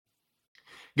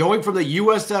Going from the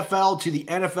USFL to the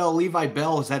NFL, Levi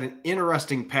Bell has had an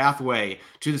interesting pathway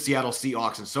to the Seattle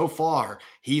Seahawks. And so far,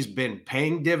 he's been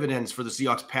paying dividends for the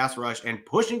Seahawks pass rush and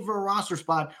pushing for a roster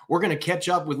spot. We're going to catch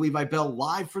up with Levi Bell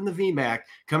live from the VMAC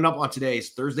coming up on today's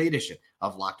Thursday edition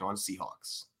of Locked On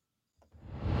Seahawks.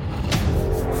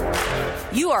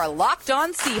 You are Locked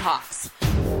On Seahawks,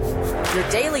 your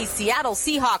daily Seattle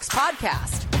Seahawks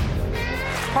podcast.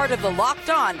 Part of the Locked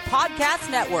On Podcast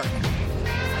Network,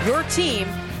 your team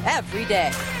every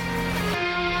day.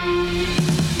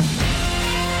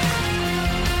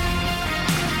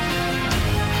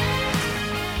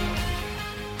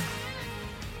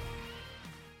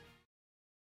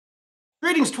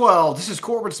 Greetings, 12. This is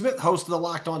Corbin Smith, host of the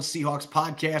Locked On Seahawks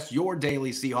podcast, your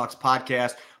daily Seahawks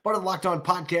podcast, part of the Locked On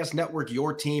Podcast Network,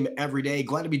 your team every day.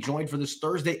 Glad to be joined for this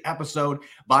Thursday episode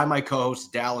by my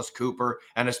co-host, Dallas Cooper,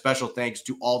 and a special thanks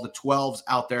to all the 12s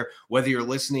out there, whether you're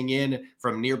listening in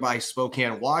from nearby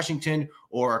Spokane, Washington,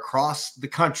 or across the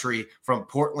country from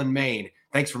Portland, Maine.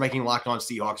 Thanks for making Locked On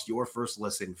Seahawks your first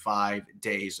listen 5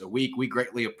 days a week. We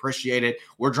greatly appreciate it.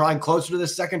 We're drawing closer to the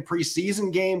second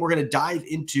preseason game. We're going to dive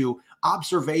into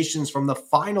observations from the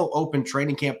final open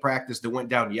training camp practice that went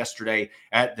down yesterday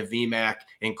at the VMAC,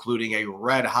 including a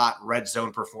red-hot red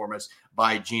zone performance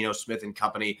by Geno Smith and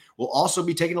company. We'll also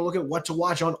be taking a look at what to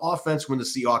watch on offense when the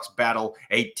Seahawks battle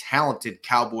a talented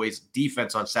Cowboys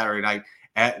defense on Saturday night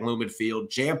at Lumen Field.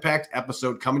 Jam-packed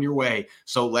episode coming your way,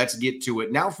 so let's get to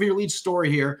it. Now for your lead story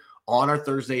here on our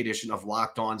Thursday edition of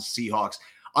Locked On Seahawks.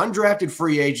 Undrafted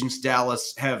free agents,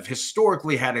 Dallas, have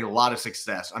historically had a lot of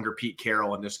success under Pete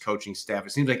Carroll and this coaching staff.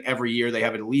 It seems like every year they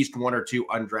have at least one or two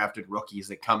undrafted rookies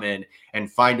that come in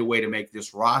and find a way to make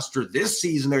this roster. This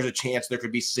season, there's a chance there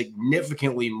could be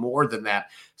significantly more than that.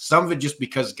 Some of it just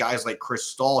because guys like Chris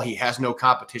Stahl, he has no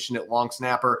competition at long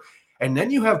snapper. And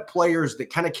then you have players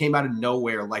that kind of came out of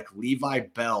nowhere, like Levi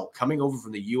Bell, coming over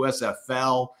from the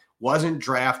USFL, wasn't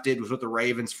drafted, was with the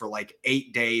Ravens for like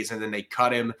 8 days, and then they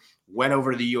cut him, went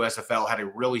over to the USFL, had a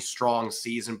really strong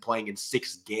season playing in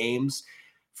 6 games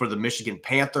for the Michigan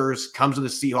Panthers, comes to the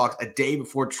Seahawks a day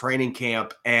before training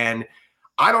camp. And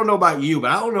I don't know about you,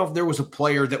 but I don't know if there was a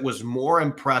player that was more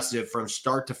impressive from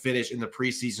start to finish in the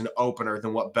preseason opener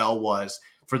than what Bell was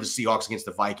for the Seahawks against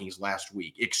the Vikings last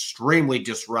week. Extremely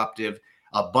disruptive,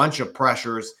 a bunch of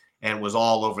pressures, and was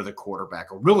all over the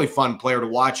quarterback. A really fun player to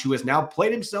watch who has now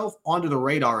played himself onto the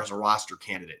radar as a roster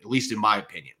candidate, at least in my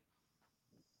opinion.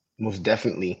 Most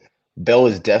definitely. Bell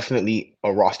is definitely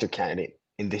a roster candidate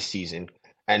in this season.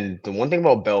 And the one thing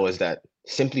about Bell is that,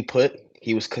 simply put,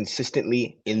 he was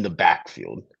consistently in the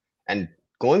backfield. And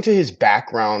going to his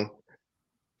background,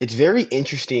 it's very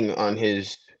interesting on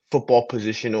his football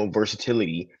positional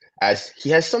versatility, as he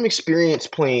has some experience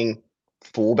playing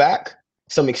fullback,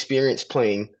 some experience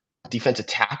playing defensive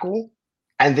tackle,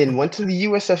 and then went to the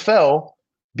USFL,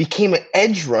 became an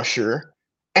edge rusher,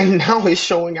 and now is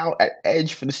showing out at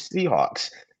edge for the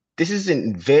Seahawks. This is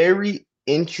a very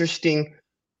interesting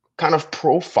kind of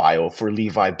profile for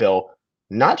Levi Bell.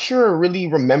 Not sure I really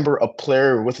remember a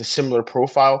player with a similar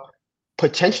profile.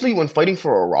 Potentially when fighting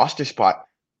for a roster spot,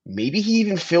 maybe he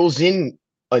even fills in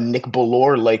a Nick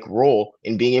Ballore-like role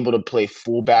in being able to play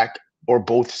fullback or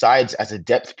both sides as a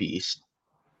depth piece.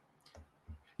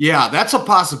 Yeah, that's a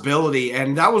possibility.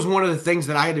 And that was one of the things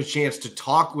that I had a chance to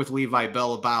talk with Levi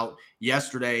Bell about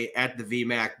yesterday at the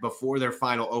VMAC before their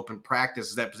final open practice,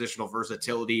 is that positional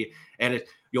versatility. And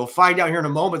you'll find out here in a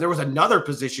moment, there was another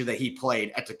position that he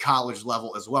played at the college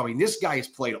level as well. I mean, this guy has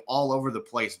played all over the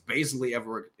place, basically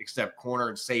everywhere except corner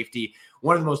and safety.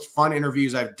 One of the most fun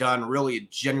interviews I've done, really a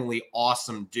genuinely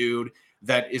awesome dude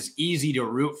that is easy to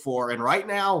root for. And right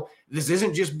now, this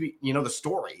isn't just, the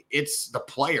story. It's the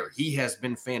player. He has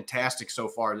been fantastic so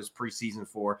far this preseason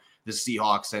for the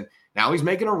Seahawks. And now he's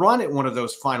making a run at one of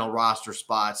those final roster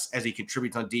spots as he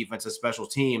contributes on defense and special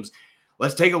teams.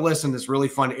 Let's take a listen to this really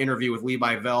fun interview with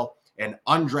Levi Bell, an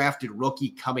undrafted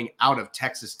rookie coming out of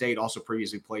Texas State, also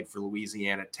previously played for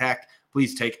Louisiana Tech.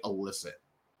 Please take a listen.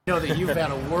 I know that you've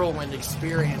had a whirlwind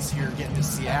experience here getting to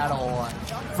Seattle.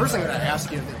 First thing I'm going to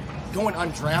ask you, going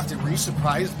undrafted, were you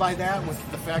surprised by that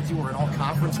with the fact you were an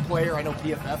all-conference player? I know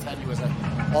PFF had you as an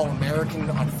All-American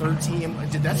on third team.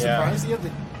 Did that surprise you,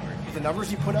 the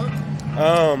numbers you put up?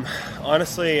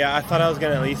 Honestly, I thought I was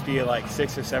going to at least be like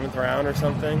 6th or 7th round or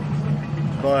something.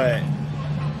 But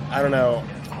I don't know.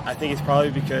 I think it's probably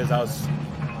because I was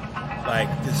like,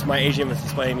 my agent was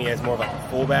displaying me as more of like a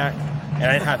fullback, and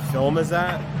I didn't have film as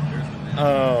that.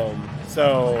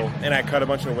 And I cut a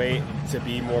bunch of weight to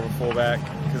be more of a fullback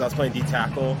because I was playing D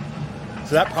tackle.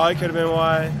 So that probably could have been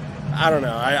why. I don't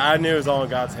know. I knew it was all in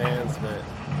God's hands, but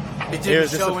It didn't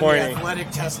was show in the disappointing.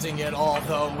 athletic testing at all,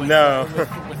 though, with, No.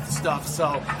 with stuff.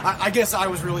 So I guess I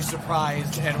was really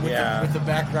surprised, and with the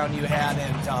background you had,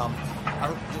 and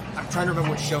I'm trying to remember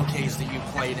what showcase that you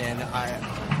played in. I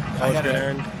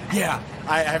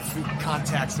have a few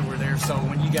contacts that were there, so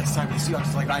when you get signed with the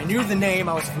Seahawks, like, I knew the name,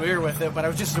 I was familiar with it, but I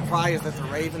was just surprised that the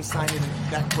Ravens signed it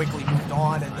and that quickly moved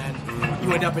on, and then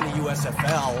you end up in the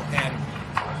USFL, and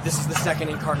this is the second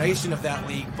incarnation of that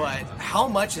league. But how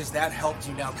much has that helped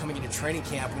you now coming into training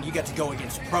camp when you get to go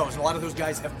against pros? And a lot of those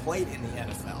guys have played in the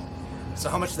NFL. So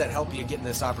how much does that help you getting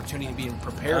this opportunity and being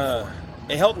prepared for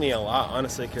it? It helped me a lot,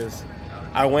 honestly, because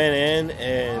I went in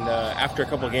and after a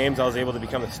couple of games, I was able to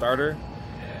become a starter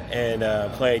and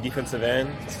play defensive end,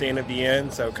 stand at the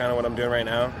end, so kind of what I'm doing right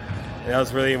now. And that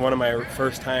was really one of my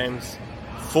first times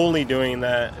fully doing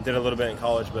that. I did a little bit in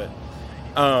college, but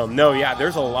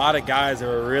there's a lot of guys that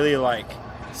were really like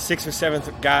 6 or 7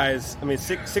 guys. I mean,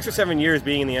 six or 7 years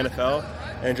being in the NFL,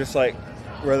 and just like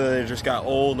whether they just got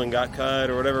old and got cut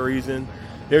or whatever reason,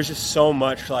 there's just so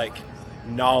much like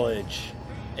knowledge,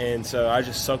 and so I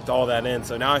just soaked all that in.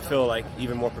 So now I feel like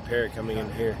even more prepared coming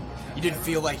in here. You didn't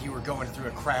feel like you were going through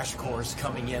a crash course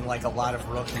coming in like a lot of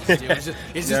rookies do.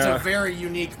 It's just a very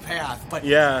unique path. But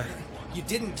yeah. You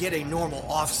didn't get a normal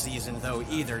off-season, though,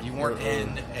 either. You weren't in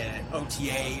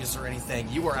OTAs or anything.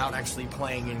 You were out actually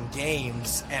playing in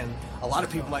games, and a lot of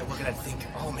people might look at it and think,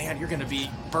 oh, man, you're going to be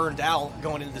burned out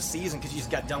going into the season because you just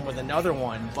got done with another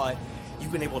one. But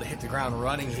you've been able to hit the ground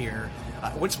running here.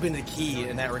 What's been the key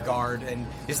in that regard, and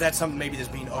is that something maybe that's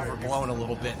being overblown a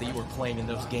little bit, that you were playing in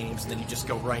those games and then you just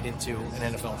go right into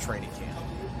an NFL training camp?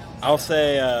 I'll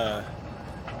say,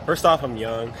 first off, I'm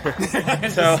young,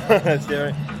 so that's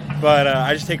different. But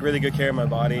I just take really good care of my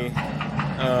body.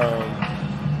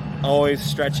 Always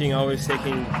stretching, always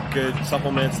taking good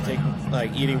supplements,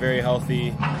 eating very healthy.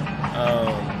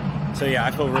 So yeah, I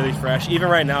feel really fresh. Even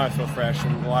right now, I feel fresh,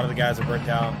 and a lot of the guys are burnt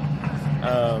out.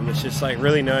 It's just like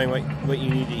really knowing what you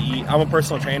need to eat. I'm a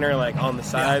personal trainer, like on the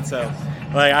side, so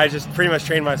like I just pretty much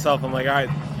train myself. I'm like, all right,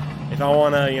 if I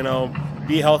want to,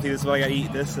 be healthy, this is what I got to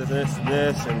eat. This,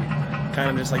 and kind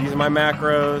of just like using my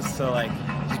macros. So like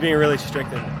just being really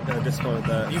strict and disciplined with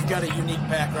that. You've got a unique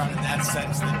background in that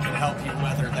sense that can help you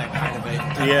weather that kind of a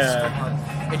storm.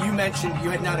 And you mentioned you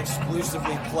had not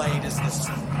exclusively played as this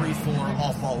 3-4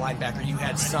 all-fall linebacker. You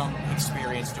had some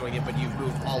experience doing it, but you've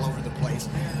moved all over the place.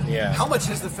 Yeah. How much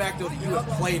has the fact, though, that you have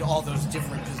played all those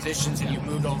different positions and you've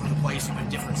moved over the place, you've been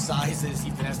different sizes,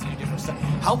 you've been asked to do different stuff,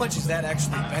 how much has that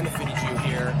actually benefited you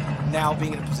here, now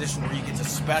being in a position where you get to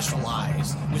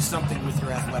specialize with something with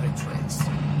your athletic traits?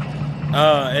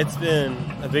 It's been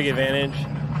a big advantage.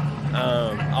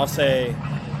 I'll say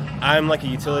I'm like a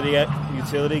utility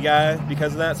guy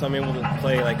because of that, so I'm able to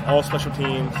play like all special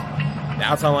teams, the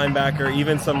outside linebacker,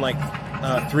 even some like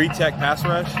 3-tech pass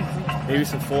rush, maybe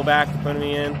some fullback to put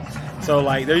me in. So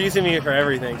like they're using me for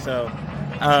everything. So,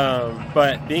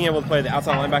 but being able to play the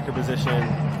outside linebacker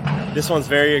position, this one's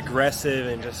very aggressive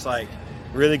and just like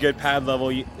really good pad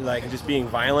level, like just being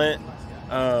violent.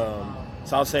 So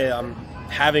I'll say I'm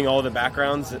having all the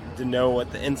backgrounds to know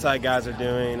what the inside guys are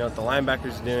doing, what the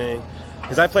linebackers are doing.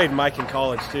 Because I played Mike in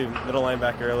college too, middle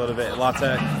linebacker a little bit, La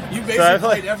Tech. You basically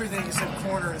played everything except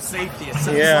corner and safety.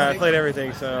 I played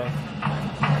everything, so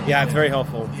yeah, it's very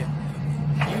helpful. Yeah.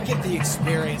 You get the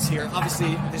experience here.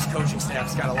 Obviously, this coaching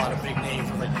staff's got a lot of big names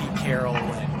like Pete Carroll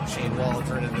and Shane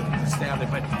Waldron and the staff,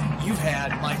 but you've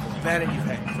had Michael Bennett, you've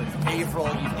had Cliff Averill,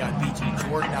 you've got B.J.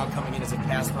 Jordan now coming in as a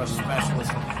pass rush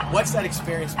specialist. What's that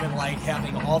experience been like,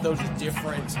 having all those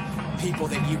different people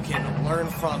that you can learn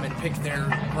from and pick their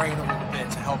brain a little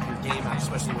bit to help your game out,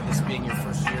 especially with this being your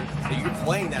first year that you're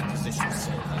playing that position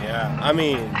still? Yeah, I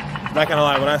mean, not gonna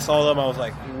lie, when I saw them, I was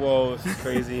like, whoa, this is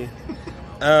crazy.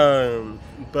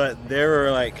 But they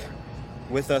were like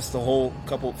with us the whole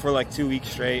couple for like 2 weeks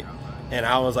straight, and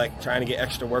I was like trying to get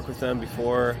extra work with them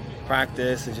before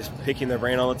practice and just picking their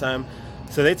brain all the time.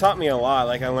 So they taught me a lot.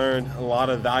 Like I learned a lot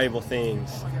of valuable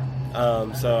things.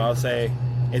 So I'll say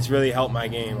it's really helped my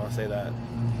game. I'll say that.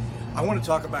 I want to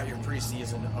talk about your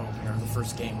preseason opener, the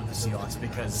first game with the Seahawks,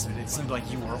 because it seemed like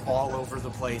you were all over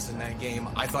the place in that game.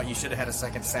 I thought you should have had a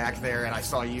second sack there, and I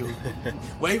saw you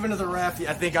waving to the ref.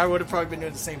 I think I would have probably been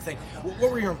doing the same thing.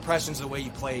 What were your impressions of the way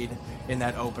you played in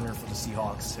that opener for the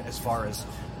Seahawks, as far as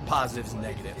positives and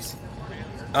negatives?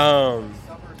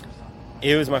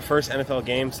 It was my first NFL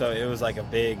game, so it was like a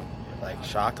big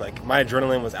shock. Like my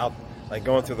adrenaline was out, like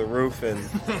going through the roof, and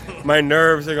my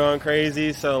nerves are going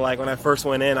crazy. So like when I first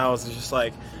went in, I was just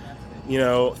like,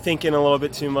 thinking a little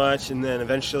bit too much, and then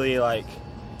eventually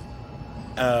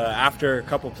after a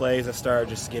couple plays, I started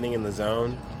just getting in the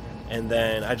zone, And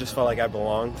then I just felt like I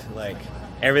belonged. Like,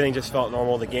 everything just felt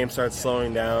normal. The game started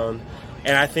slowing down.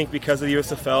 And I think because of the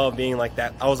USFL being like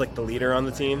that, I was like the leader on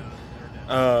the team.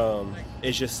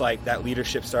 It's just like that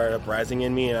leadership started uprising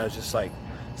in me, and I was just like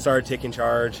started taking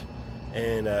charge,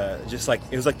 and just like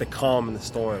it was like the calm in the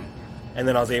storm. And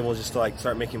then I was able just to like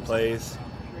start making plays.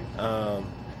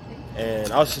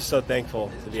 And I was just so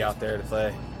thankful to be out there to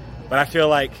play. But I feel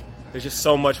like there's just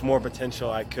so much more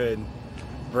potential I could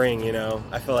bring, you know.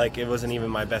 I feel like it wasn't even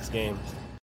my best game.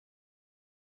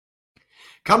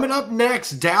 Coming up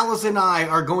next, Dallas and I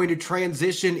are going to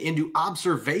transition into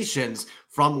observations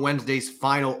from Wednesday's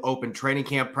final open training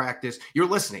camp practice. You're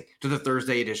listening to the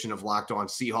Thursday edition of Locked On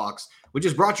Seahawks, which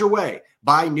is brought your way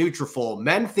by Nutrafol.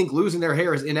 Men think losing their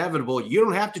hair is inevitable. You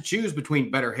don't have to choose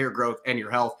between better hair growth and your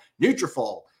health.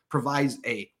 Nutrafol provides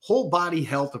a whole body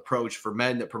health approach for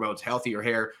men that promotes healthier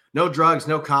hair. No drugs,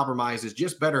 no compromises,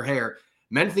 just better hair.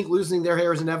 Men think losing their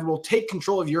hair is inevitable. Take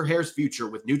control of your hair's future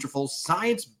with Nutrafol's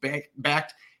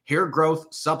science-backed hair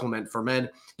growth supplement for men.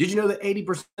 Did you know that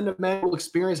 80% of men will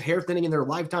experience hair thinning in their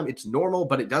lifetime? It's normal,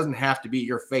 but it doesn't have to be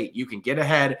your fate. You can get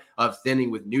ahead of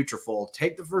thinning with Nutrafol.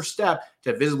 Take the first step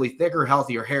to visibly thicker,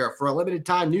 healthier hair. For a limited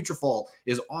time, Nutrafol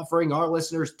is offering our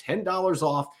listeners $10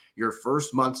 off your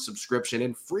first month subscription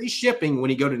and free shipping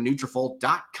when you go to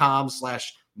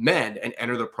Nutrafol.com/men and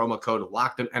enter the promo code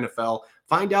LOCKEDONNFL.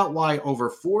 Find out why over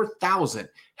 4,000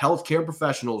 healthcare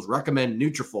professionals recommend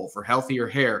Nutrafol for healthier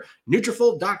hair.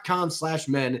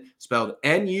 Nutrafol.com/men, spelled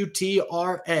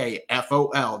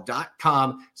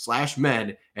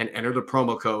Nutrafol.com/men, and enter the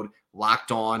promo code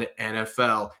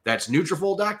LOCKEDONNFL. That's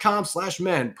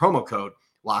Nutrafol.com/men, promo code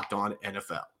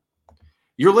LOCKEDONNFL.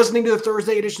 You're listening to the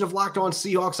Thursday edition of Locked On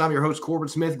Seahawks. I'm your host, Corbin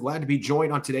Smith. Glad to be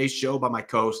joined on today's show by my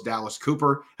co-host, Dallas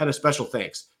Cooper. And a special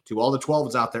thanks to all the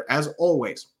 12s out there, as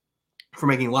always, for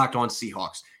making Locked On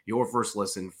Seahawks your first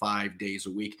listen 5 days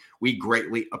a week. We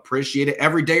greatly appreciate it.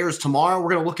 Every day is tomorrow.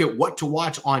 We're going to look at what to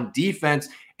watch on defense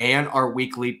and our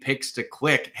weekly picks to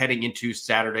click heading into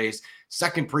Saturday's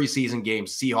second preseason game,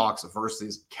 Seahawks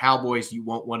versus Cowboys. You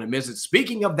won't want to miss it.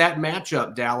 Speaking of that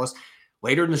matchup, Dallas,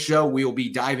 later in the show, we will be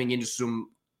diving into some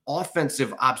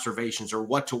offensive observations or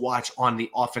what to watch on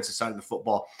the offensive side of the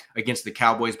football against the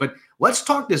Cowboys. But let's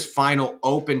talk this final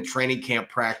open training camp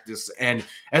practice. And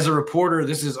as a reporter,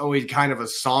 this is always kind of a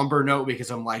somber note because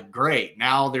I'm like, great,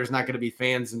 now there's not going to be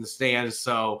fans in the stands,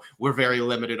 so we're very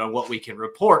limited on what we can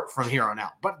report from here on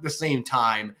out. But at the same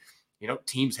time, you know,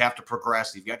 teams have to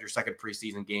progress. You've got your second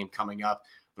preseason game coming up.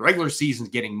 The regular season's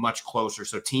getting much closer,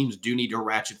 so teams do need to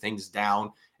ratchet things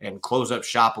down and close up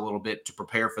shop a little bit to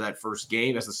prepare for that first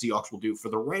game, as the Seahawks will do for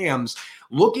the Rams.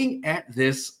 Looking at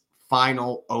this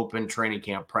final open training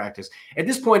camp practice, at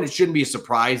this point, it shouldn't be a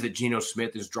surprise that Geno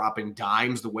Smith is dropping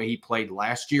dimes the way he played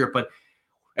last year. But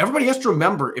everybody has to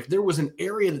remember, if there was an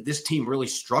area that this team really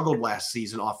struggled last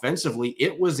season offensively,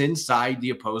 it was inside the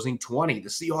opposing 20. The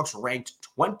Seahawks ranked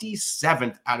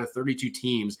 27th out of 32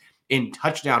 teams in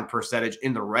touchdown percentage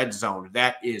in the red zone.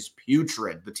 That is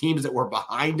putrid. The teams that were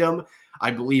behind them,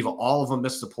 I believe all of them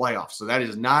missed the playoffs. So that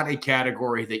is not a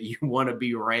category that you want to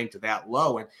be ranked that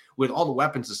low. And with all the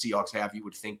weapons the Seahawks have, you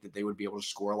would think that they would be able to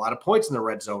score a lot of points in the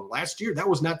red zone. Last year, that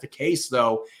was not the case,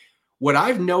 though. What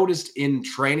I've noticed in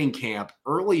training camp,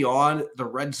 early on, the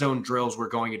red zone drills were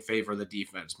going in favor of the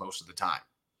defense most of the time.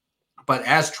 But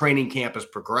as training camp has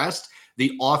progressed,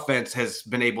 the offense has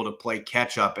been able to play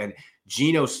catch up. And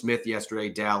Geno Smith yesterday,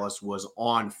 Dallas, was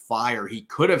on fire. He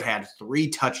could have had 3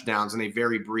 touchdowns in a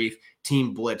very brief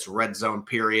team blitz red zone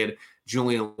period.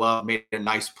 Julian Love made a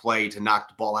nice play to knock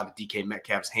the ball out of DK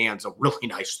Metcalf's hands, a really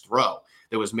nice throw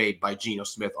that was made by Geno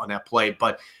Smith on that play.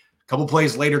 But a couple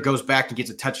plays later, goes back and gets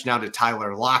a touchdown to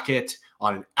Tyler Lockett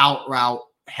on an out route,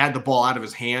 had the ball out of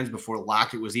his hands before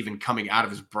Lockett was even coming out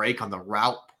of his break on the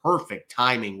route. Perfect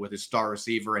timing with his star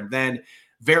receiver. And then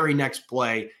very next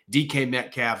play, DK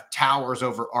Metcalf towers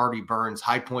over Artie Burns,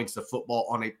 high points the football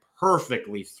on a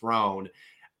perfectly thrown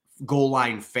goal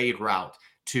line fade route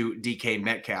to DK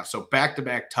Metcalf. So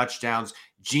back-to-back touchdowns.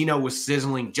 Geno was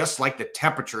sizzling just like the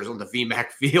temperatures on the VMAC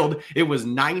field. It was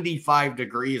 95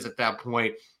 degrees at that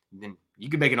point. And then you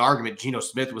could make an argument Geno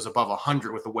Smith was above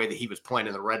 100 with the way that he was playing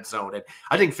in the red zone. And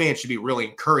I think fans should be really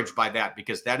encouraged by that,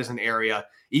 because that is an area,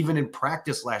 even in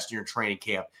practice last year in training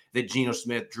camp, that Geno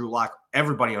Smith, Drew Lock,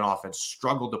 everybody on offense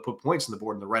struggled to put points on the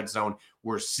board in the red zone.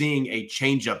 We're seeing a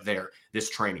change up there this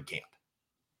training camp.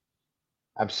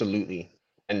 Absolutely.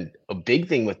 And a big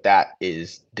thing with that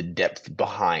is the depth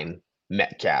behind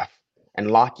Metcalf and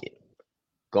Lockett.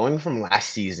 Going from last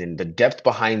season, the depth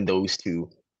behind those two,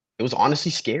 it was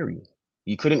honestly scary.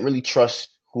 You couldn't really trust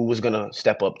who was going to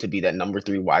step up to be that number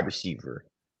 3 wide receiver.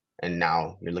 and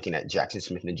now you're looking at Jackson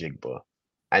Smith-Njigba.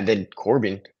 And then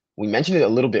Corbin, we mentioned it a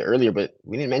little bit earlier, but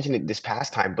we didn't mention it this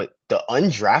past time, but the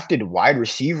undrafted wide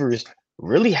receivers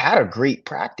really had a great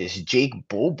practice. Jake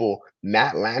Bobo,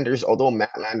 Matt Landers, although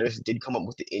Matt Landers did come up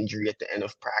with the injury at the end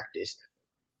of practice,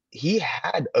 he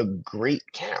had a great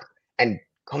camp. And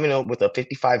coming up with a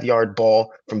 55-yard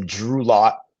ball from Drew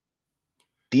Lock,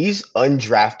 these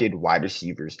undrafted wide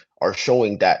receivers are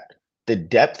showing that the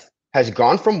depth has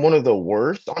gone from one of the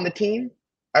worst on the team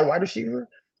at wide receiver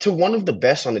to one of the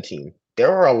best on the team.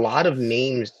 There are a lot of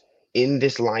names in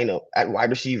this lineup at wide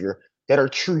receiver that are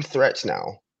true threats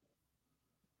now.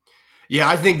 Yeah,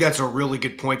 I think that's a really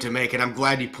good point to make. And I'm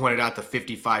glad you pointed out the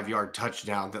 55-yard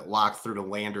touchdown that Locke threw to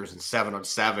Landers in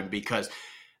 7-on-7, because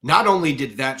not only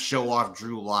did that show off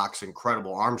Drew Lock's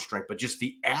incredible arm strength, but just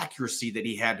the accuracy that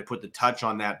he had to put the touch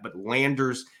on that. But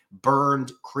Landers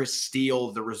burned Chris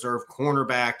Steele, the reserve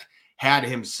cornerback, had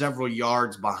him several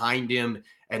yards behind him,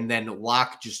 and then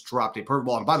Locke just dropped a perfect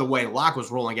ball. And by the way, Locke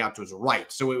was rolling out to his right,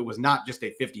 so it was not just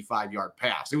a 55-yard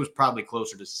pass. It was probably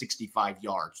closer to 65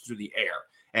 yards through the air.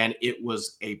 And it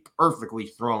was a perfectly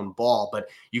thrown ball. But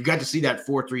you got to see that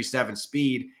 4.37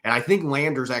 speed. And I think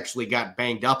Landers actually got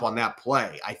banged up on that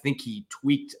play. I think he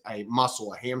tweaked a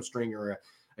muscle, a hamstring or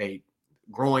a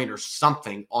groin or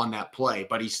something on that play.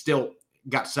 But he still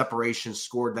got separation,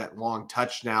 scored that long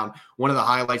touchdown. One of the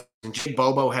highlights, and Jake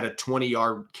Bobo had a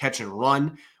 20-yard catch and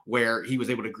run where he was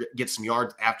able to get some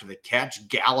yards after the catch,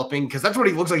 galloping, because that's what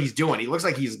he looks like he's doing. He looks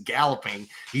like he's galloping.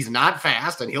 He's not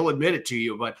fast, and he'll admit it to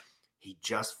you, but he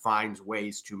just finds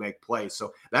ways to make plays.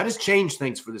 So that has changed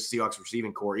things for the Seahawks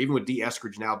receiving core. Even with D.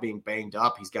 Eskridge now being banged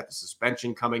up, he's got the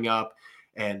suspension coming up,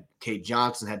 and Cade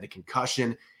Johnson had the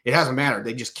concussion. It hasn't mattered.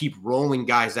 They just keep rolling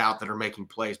guys out that are making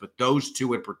plays. But those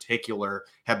two in particular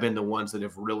have been the ones that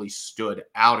have really stood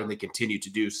out, and they continue to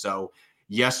do so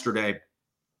yesterday.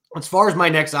 As far as my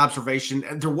next observation,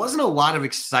 there wasn't a lot of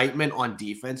excitement on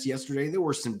defense yesterday. There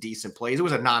were some decent plays. It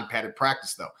was a non-padded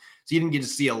practice, though. So you didn't get to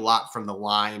see a lot from the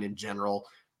line in general,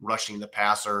 rushing the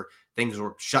passer. Things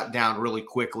were shut down really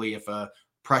quickly if a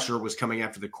pressure was coming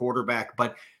after the quarterback.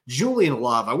 But Julian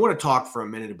Love, I want to talk for a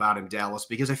minute about him, Dallas,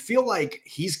 because I feel like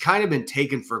he's kind of been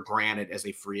taken for granted as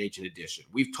a free agent addition.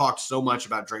 We've talked so much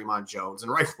about Draymond Jones,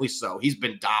 and rightfully so. He's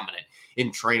been dominant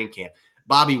in training camp.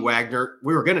 Bobby Wagner,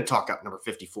 we were going to talk up number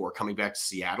 54 coming back to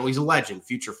Seattle. He's a legend,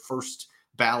 future first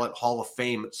ballot Hall of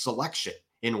Fame selection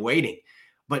in waiting.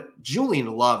 But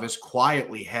Julian Love has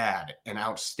quietly had an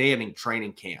outstanding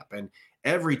training camp. And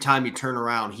every time you turn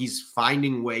around, he's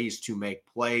finding ways to make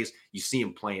plays. You see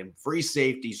him playing free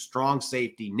safety, strong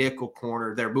safety, nickel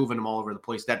corner. They're moving him all over the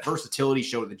place. That versatility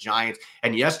showed the Giants.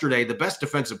 And yesterday, the best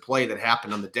defensive play that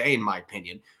happened on the day, in my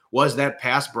opinion, was that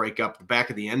pass breakup the back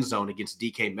of the end zone against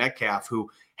DK Metcalf, who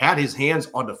had his hands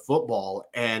on the football,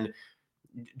 and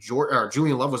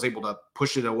Julian Love was able to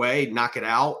push it away, knock it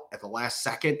out at the last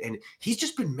second. And he's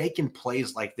just been making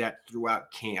plays like that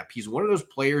throughout camp. He's one of those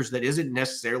players that isn't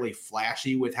necessarily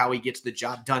flashy with how he gets the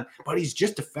job done, but he's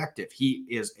just effective. He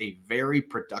is a very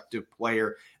productive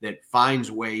player that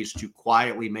finds ways to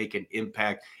quietly make an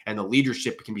impact, and the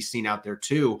leadership can be seen out there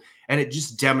too. And it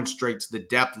just demonstrates the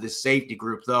depth of this safety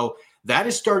group, though. That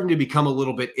is starting to become a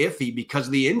little bit iffy because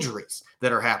of the injuries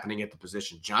that are happening at the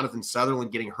position. Jonathan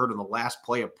Sutherland getting hurt on the last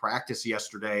play of practice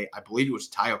yesterday. I believe it was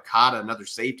Ty Okada, another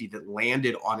safety, that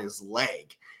landed on his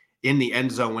leg in the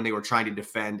end zone when they were trying to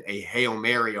defend a Hail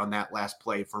Mary on that last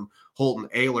play from Holton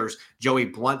Ahlers. Joey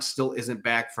Blunt still isn't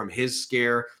back from his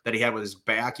scare that he had with his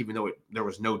back, even though there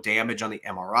was no damage on the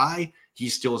MRI. He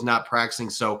still is not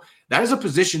practicing. So that is a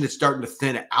position that's starting to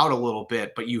thin out a little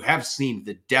bit, but you have seen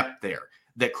the depth there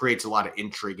that creates a lot of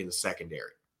intrigue in the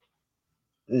secondary.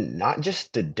 Not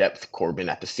just the depth, Corbin,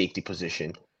 at the safety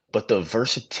position, but the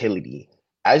versatility.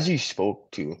 As you spoke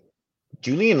to,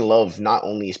 Julian Love not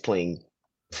only is playing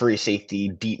free safety,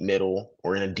 deep middle,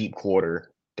 or in a deep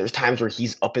quarter, there's times where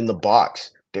he's up in the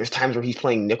box. There's times where he's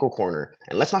playing nickel corner.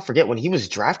 And let's not forget, when he was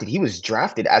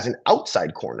drafted as an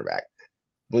outside cornerback.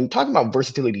 When talking about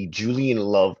versatility, Julian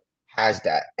Love has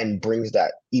that and brings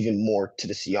that even more to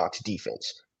the Seahawks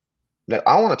defense. Now,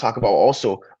 I want to talk about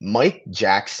also Mike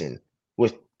Jackson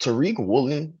with Tariq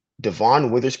Woolen,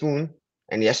 Devon Witherspoon,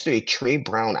 and yesterday Trey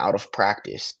Brown out of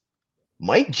practice.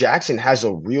 Mike Jackson has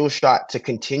a real shot to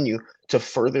continue to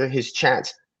further his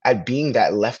chance at being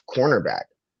that left cornerback.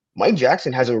 Mike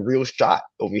Jackson has a real shot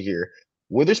over here.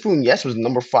 Witherspoon, yes, was the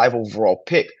number 5 overall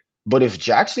pick, but if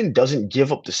Jackson doesn't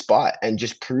give up the spot and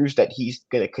just proves that he's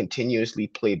going to continuously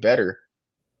play better,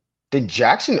 then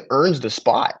Jackson earns the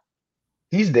spot.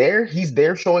 He's there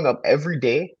showing up every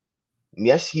day.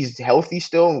 Yes, he's healthy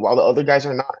still, while the other guys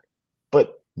are not.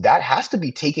 But that has to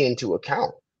be taken into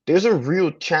account. There's a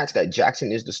real chance that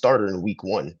Jackson is the starter in week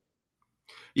 1.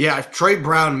 Yeah, if Trey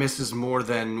Brown misses more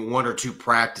than 1 or 2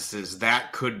 practices,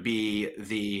 that could be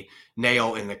the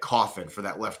nail in the coffin for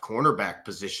that left cornerback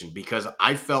position, because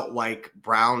I felt like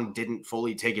Brown didn't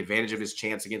fully take advantage of his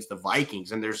chance against the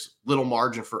Vikings, and there's little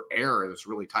margin for error in this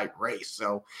really tight race.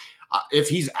 So if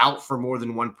he's out for more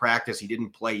than 1 practice, he didn't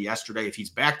play yesterday. If he's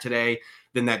back today,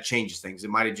 then that changes things. It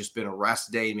might have just been a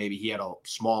rest day. Maybe he had a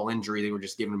small injury. They were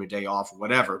just giving him a day off,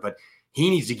 whatever. But he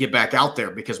needs to get back out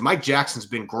there, because Mike Jackson's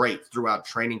been great throughout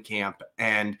training camp,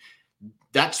 and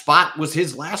that spot was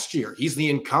his last year. He's the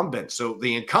incumbent. So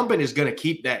the incumbent is going to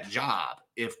keep that job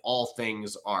if all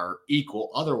things are equal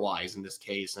otherwise in this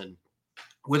case. And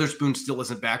Witherspoon still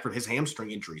isn't back from his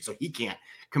hamstring injury, so he can't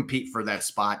compete for that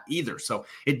spot either. So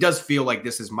it does feel like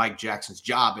this is Mike Jackson's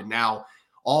job, and now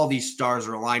all these stars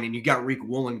are aligning. You got Reek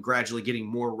Woolen gradually getting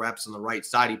more reps on the right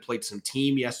side. He played some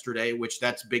team yesterday, which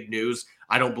that's big news.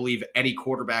 I don't believe any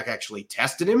quarterback actually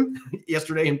tested him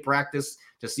yesterday in practice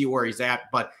to see where he's at,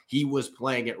 but he was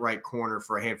playing at right corner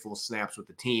for a handful of snaps with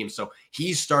the team. So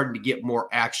he's starting to get more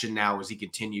action now as he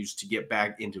continues to get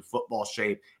back into football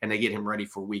shape, and they get him ready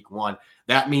for week 1.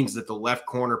 That means that the left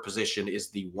corner position is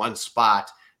the one spot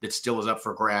that still is up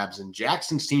for grabs. And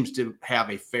Jackson seems to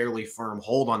have a fairly firm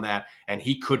hold on that, and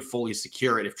he could fully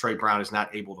secure it if Trey Brown is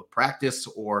not able to practice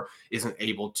or isn't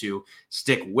able to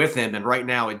stick with him. And right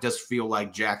now it does feel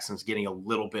like Jackson's getting a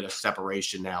little bit of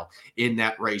separation now in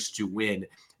that race to win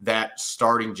that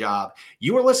starting job.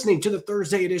 You are listening to the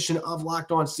Thursday edition of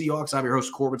Locked On Seahawks. I'm your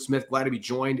host, Corbin Smith. Glad to be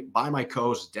joined by my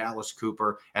co-host, Dallas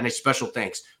Cooper. And a special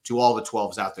thanks to all the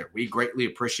 12s out there. We greatly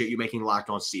appreciate you making Locked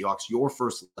On Seahawks your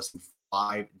first listen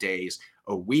 5 days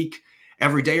a week.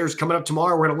 Every day is coming up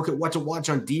tomorrow. We're going to look at what to watch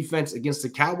on defense against the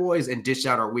Cowboys and dish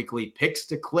out our weekly picks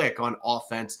to click on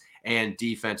offense and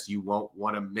defense. You won't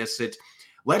want to miss it.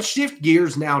 Let's shift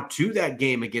gears now to that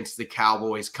game against the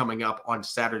Cowboys coming up on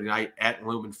Saturday night at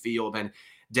Lumen Field. And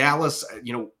Dallas,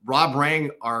 Rob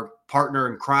Rang, our partner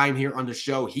in crime here on the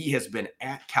show, he has been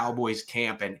at Cowboys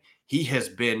camp, and he has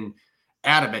been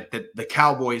adamant that the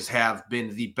Cowboys have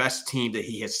been the best team that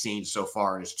he has seen so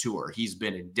far in his tour. He's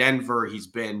been in Denver. He's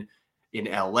been in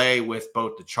LA with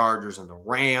both the Chargers and the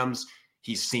Rams.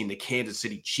 He's seen the Kansas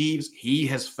City Chiefs. He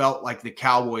has felt like the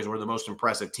Cowboys were the most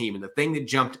impressive team. And the thing that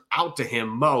jumped out to him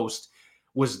most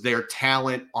was their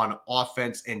talent on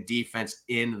offense and defense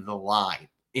in the line,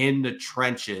 in the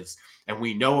trenches. And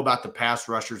we know about the pass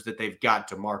rushers that they've got,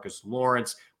 DeMarcus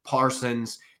Lawrence,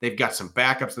 Parsons. They've got some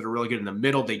backups that are really good in the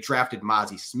middle. They drafted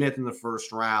Mozzie Smith in the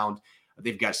first round.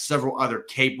 They've got several other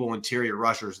capable interior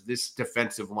rushers. This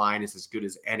defensive line is as good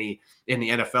as any in the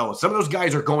NFL. And some of those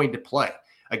guys are going to play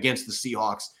against the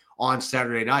Seahawks on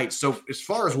Saturday night. So as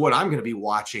far as what I'm going to be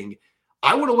watching,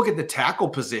 I want to look at the tackle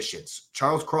positions.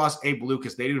 Charles Cross, Abe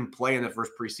Lucas, they didn't play in the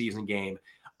first preseason game.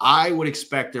 I would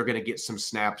expect they're going to get some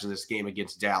snaps in this game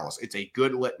against Dallas. It's a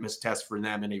good litmus test for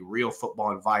them in a real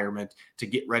football environment to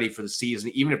get ready for the season.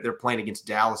 Even if they're playing against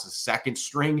Dallas's second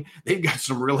string, they've got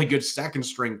some really good second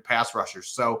string pass rushers.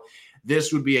 So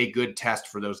this would be a good test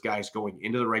for those guys going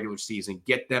into the regular season,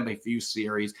 get them a few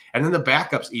series, and then the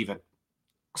backups even.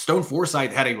 Stone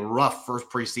Forsythe had a rough first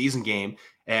preseason game,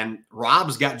 and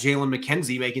Rob's got Jalen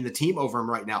McKenzie making the team over him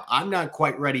right now. I'm not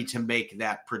quite ready to make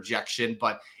that projection,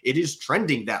 but it is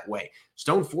trending that way.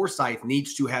 Stone Forsythe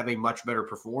needs to have a much better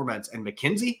performance, and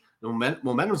McKenzie, the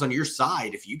momentum's on your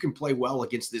side. If you can play well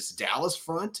against this Dallas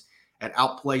front and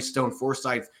outplay Stone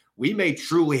Forsythe, we may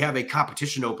truly have a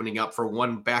competition opening up for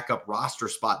one backup roster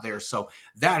spot there. So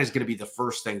that is going to be the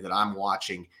first thing that I'm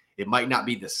watching. It might not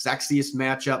be the sexiest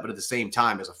matchup, but at the same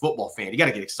time, as a football fan, you got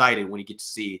to get excited when you get to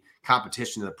see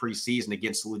competition in the preseason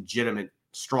against legitimate,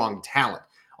 strong talent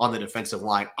on the defensive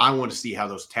line. I want to see how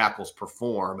those tackles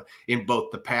perform in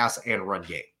both the pass and run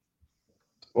game.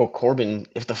 Well, Corbin,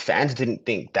 if the fans didn't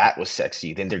think that was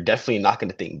sexy, then they're definitely not going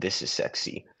to think this is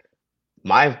sexy.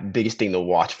 My biggest thing to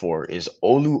watch for is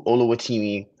Olu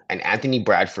Oluwatimi and Anthony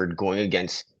Bradford going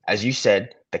against, as you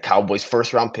said, the Cowboys'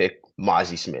 first-round pick,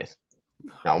 Mozzie Smith.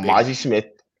 Now, Mozzie Smith,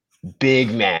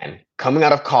 big man. Coming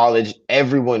out of college,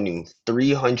 everyone knew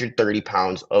 330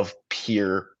 pounds of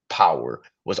pure power.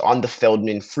 Was on the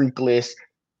Feldman freak list.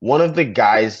 One of the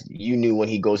guys you knew when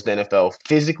he goes to the NFL.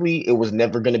 Physically, it was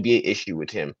never going to be an issue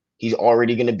with him. He's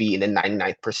already going to be in the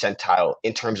 99th percentile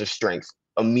in terms of strength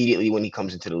immediately when he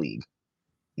comes into the league.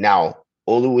 Now,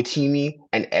 Oluwatimi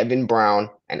and Evan Brown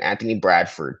and Anthony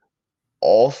Bradford,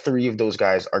 all three of those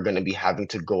guys are going to be having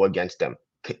to go against him,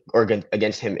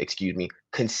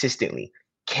 consistently.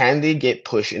 Can they get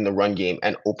push in the run game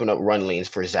and open up run lanes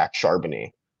for Zach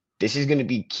Charbonnet? This is going to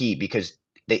be key because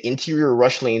the interior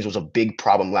rush lanes was a big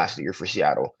problem last year for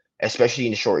Seattle, especially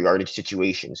in short yardage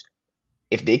situations.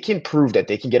 If they can prove that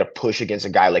they can get a push against a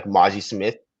guy like Mozzie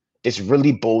Smith, this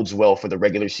really bodes well for the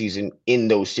regular season in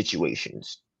those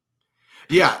situations.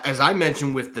 Yeah, as I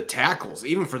mentioned with the tackles,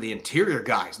 even for the interior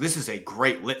guys, this is a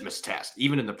great litmus test.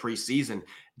 Even in the preseason,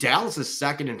 Dallas's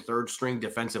second and third string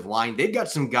defensive line, they've got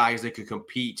some guys that could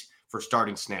compete for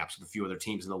starting snaps with a few other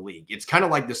teams in the league. It's kind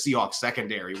of like the Seahawks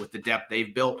secondary with the depth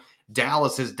they've built.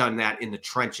 Dallas has done that in the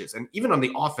trenches. And even on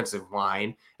the offensive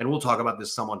line, and we'll talk about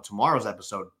this some on tomorrow's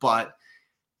episode, but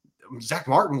Zach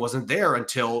Martin wasn't there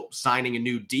until signing a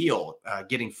new deal,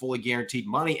 getting fully guaranteed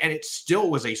money, and it still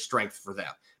was a strength for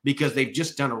them because they've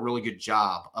just done a really good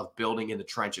job of building in the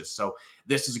trenches. So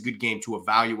this is a good game to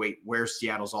evaluate where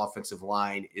Seattle's offensive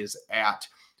line is at,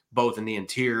 both in the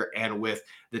interior and with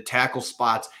the tackle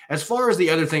spots. As far as the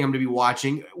other thing I'm going to be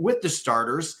watching with the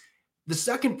starters, the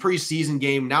second preseason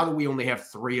game, now that we only have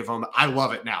 3 of them, I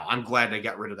love it now. I'm glad they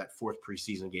got rid of that 4th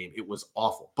preseason game. It was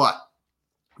awful. But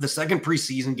the second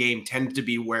preseason game tends to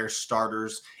be where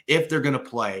starters, if they're going to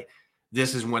play,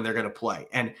 this is when they're going to play.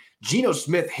 And Geno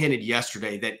Smith hinted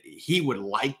yesterday that he would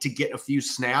like to get a few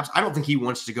snaps. I don't think he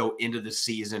wants to go into the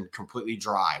season completely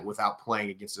dry without playing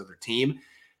against another team.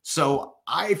 So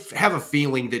I have a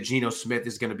feeling that Geno Smith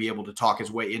is going to be able to talk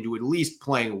his way into at least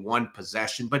playing one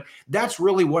possession. But that's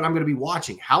really what I'm going to be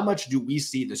watching. How much do we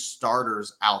see the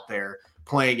starters out there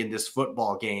playing in this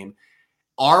football game?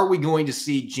 Are we going to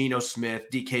see Geno Smith,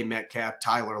 DK Metcalf,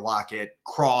 Tyler Lockett,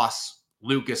 Cross,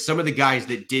 Lucas, some of the guys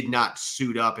that did not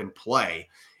suit up and play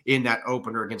in that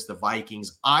opener against the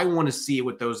Vikings? I want to see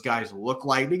what those guys look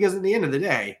like because at the end of the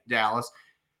day, Dallas,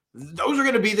 those are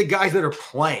going to be the guys that are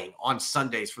playing on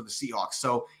Sundays for the Seahawks.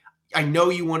 So I know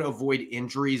you want to avoid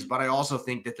injuries, but I also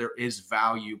think that there is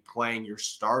value playing your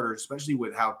starters, especially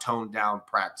with how toned down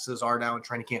practices are now in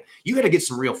training camp. You got to get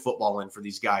some real football in for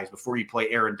these guys before you play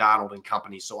Aaron Donald and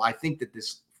company. So I think that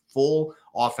this full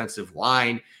offensive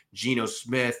line, Geno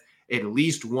Smith, at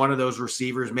least one of those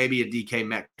receivers, maybe a DK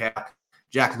Metcalf,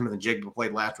 Jackson Smith and Jigba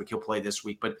played last week. He'll play this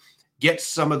week, but get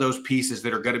some of those pieces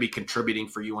that are going to be contributing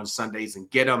for you on Sundays and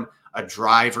get them a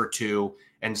drive or two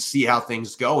and see how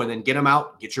things go, and then get them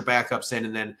out, get your backups in,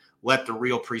 and then let the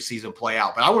real preseason play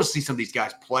out. But I want to see some of these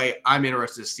guys play. I'm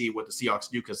interested to see what the Seahawks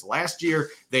do because last year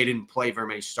they didn't play very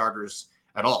many starters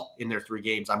at all in their 3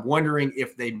 games. I'm wondering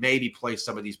if they maybe play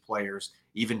some of these players,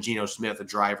 even Geno Smith, a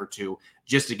drive or two,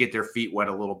 just to get their feet wet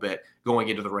a little bit going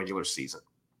into the regular season.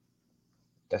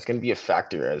 That's going to be a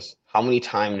factor, as how many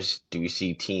times do we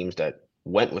see teams that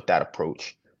went with that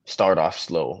approach start off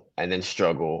slow and then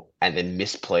struggle and then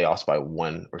miss playoffs by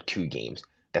 1 or 2 games?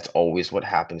 That's always what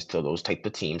happens to those type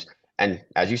of teams. And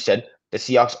as you said, the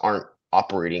Seahawks aren't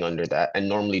operating under that and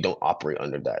normally don't operate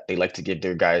under that. They like to give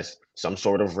their guys some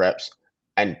sort of reps.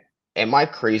 And am I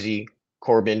crazy,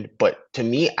 Corbin? But to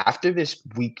me, after this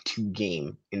week 2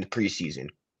 game in the preseason,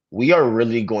 we are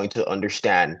really going to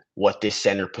understand what this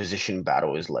center position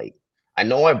battle is like. I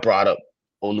know I brought up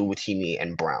Oluwatimi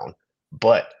and Brown,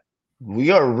 but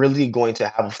we are really going to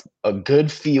have a good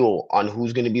feel on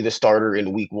who's going to be the starter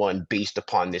in week 1 based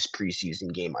upon this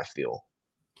preseason game, I feel.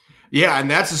 Yeah,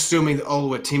 and that's assuming that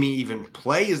Oluwatimi even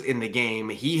plays in the game.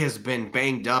 He has been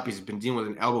banged up. He's been dealing with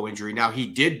an elbow injury. Now, he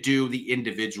did do the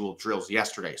individual drills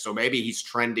yesterday, so maybe he's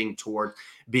trending toward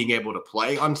being able to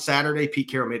play on Saturday. Pete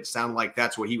Carroll made it sound like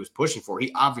that's what he was pushing for.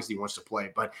 He obviously wants to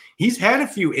play, but he's had a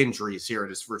few injuries here at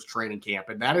his first training camp,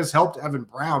 and that has helped Evan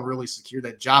Brown really secure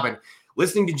that job. And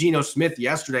listening to Geno Smith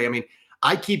yesterday, I mean,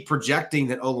 I keep projecting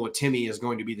that Oluwatimi is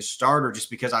going to be the starter just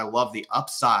because I love the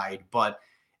upside, but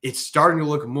it's starting to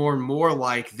look more and more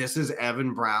like this is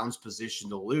Evan Brown's position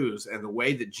to lose. And the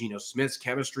way that Geno Smith's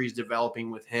chemistry is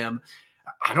developing with him,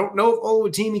 I don't know if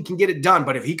Oluwatimi can get it done,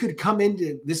 but if he could come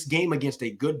into this game against a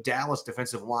good Dallas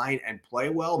defensive line and play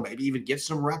well, maybe even get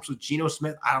some reps with Geno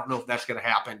Smith, I don't know if that's going to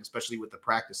happen, especially with the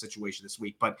practice situation this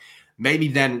week. But maybe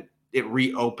then it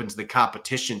reopens the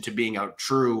competition to being a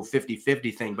true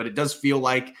 50-50 thing. But it does feel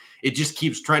like it just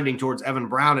keeps trending towards Evan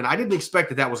Brown. And I didn't expect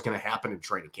that that was going to happen in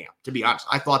training camp, to be honest.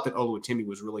 I thought that Oluwatimi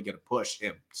was really going to push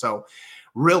him. So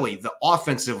really, the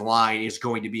offensive line is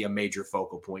going to be a major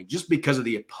focal point just because of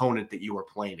the opponent that you are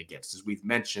playing against. As we've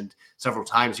mentioned several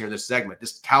times here in this segment,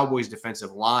 this Cowboys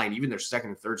defensive line, even their second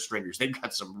and third stringers, they've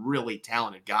got some really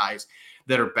talented guys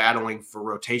that are battling for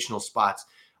rotational spots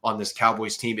on this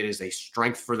Cowboys team. It is a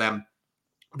strength for them.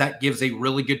 That gives a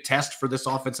really good test for this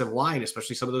offensive line,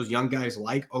 especially some of those young guys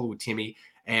like Oluwatimi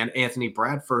and Anthony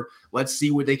Bradford. Let's see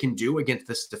what they can do against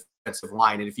this defensive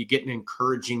line. And if you get an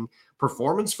encouraging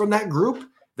performance from that group,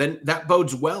 then that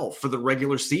bodes well for the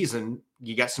regular season.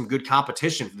 You got some good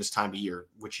competition for this time of year,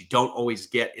 which you don't always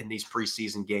get in these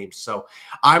preseason games. So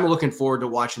I'm looking forward to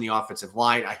watching the offensive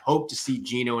line. I hope to see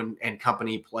Geno and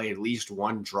company play at least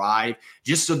one drive,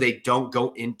 just so they don't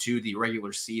go into the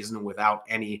regular season without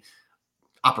any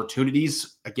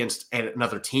opportunities against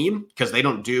another team, because they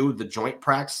don't do the joint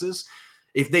practices.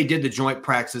 If they did the joint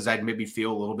practices, I'd maybe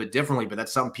feel a little bit differently, but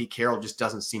that's something Pete Carroll just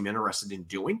doesn't seem interested in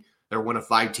doing. They're one of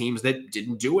 5 teams that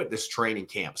didn't do it this training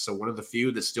camp. So one of the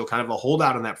few that's still kind of a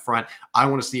holdout on that front. I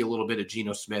want to see a little bit of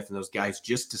Geno Smith and those guys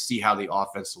just to see how the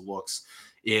offense looks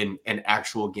in an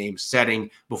actual game setting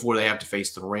before they have to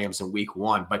face the Rams in week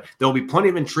 1. But there'll be plenty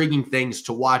of intriguing things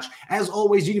to watch. As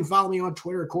always, you can follow me on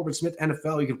Twitter at Corbin Smith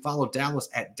NFL. You can follow Dallas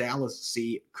at Dallas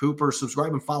C. Cooper.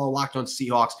 Subscribe and follow Locked On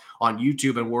Seahawks on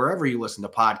YouTube and wherever you listen to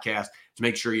podcasts to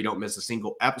make sure you don't miss a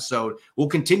single episode. We'll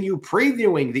continue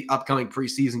previewing the upcoming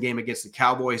preseason game against the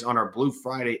Cowboys on our Blue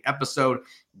Friday episode,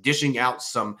 dishing out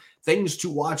some things to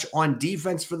watch on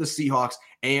defense for the Seahawks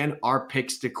and our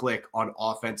picks to click on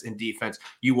offense and defense.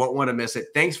 You won't want to miss it.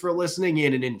 Thanks for listening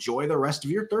in and enjoy the rest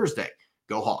of your Thursday.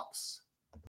 Go Hawks.